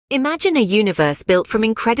Imagine a universe built from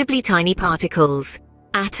incredibly tiny particles,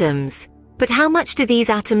 atoms. But how much do these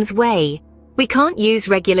atoms weigh? We can't use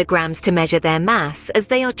regular grams to measure their mass, as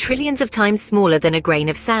they are trillions of times smaller than a grain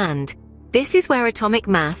of sand. This is where atomic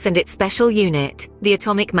mass and its special unit, the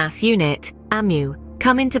atomic mass unit, AMU,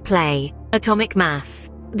 come into play. Atomic mass.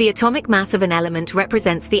 The atomic mass of an element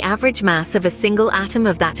represents the average mass of a single atom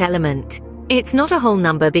of that element. It's not a whole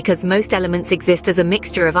number because most elements exist as a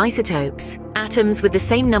mixture of isotopes, atoms with the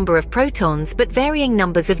same number of protons but varying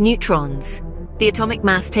numbers of neutrons. The atomic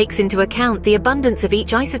mass takes into account the abundance of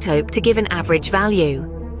each isotope to give an average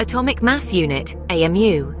value. Atomic mass unit,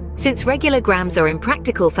 AMU. Since regular grams are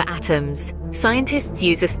impractical for atoms, scientists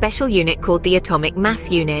use a special unit called the atomic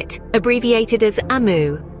mass unit, abbreviated as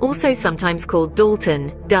AMU, also sometimes called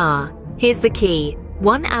Dalton, DAR. Here's the key.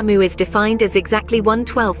 1 AMU is defined as exactly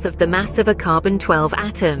 1/12 of the mass of a carbon-12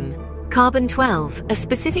 atom. Carbon-12, a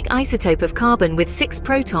specific isotope of carbon with 6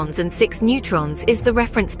 protons and 6 neutrons, is the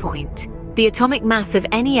reference point. The atomic mass of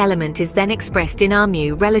any element is then expressed in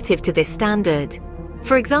AMU relative to this standard.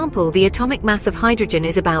 For example, the atomic mass of hydrogen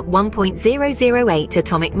is about 1.008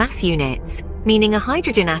 atomic mass units, meaning a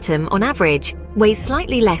hydrogen atom, on average, weighs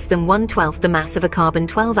slightly less than 1/12 the mass of a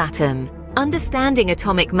carbon-12 atom. Understanding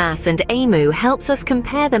atomic mass and AMU helps us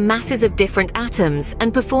compare the masses of different atoms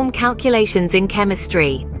and perform calculations in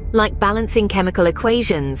chemistry, like balancing chemical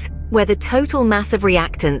equations, where the total mass of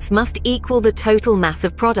reactants must equal the total mass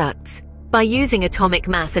of products. By using atomic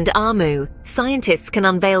mass and AMU, scientists can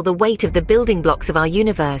unveil the weight of the building blocks of our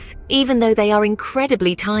universe, even though they are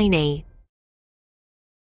incredibly tiny.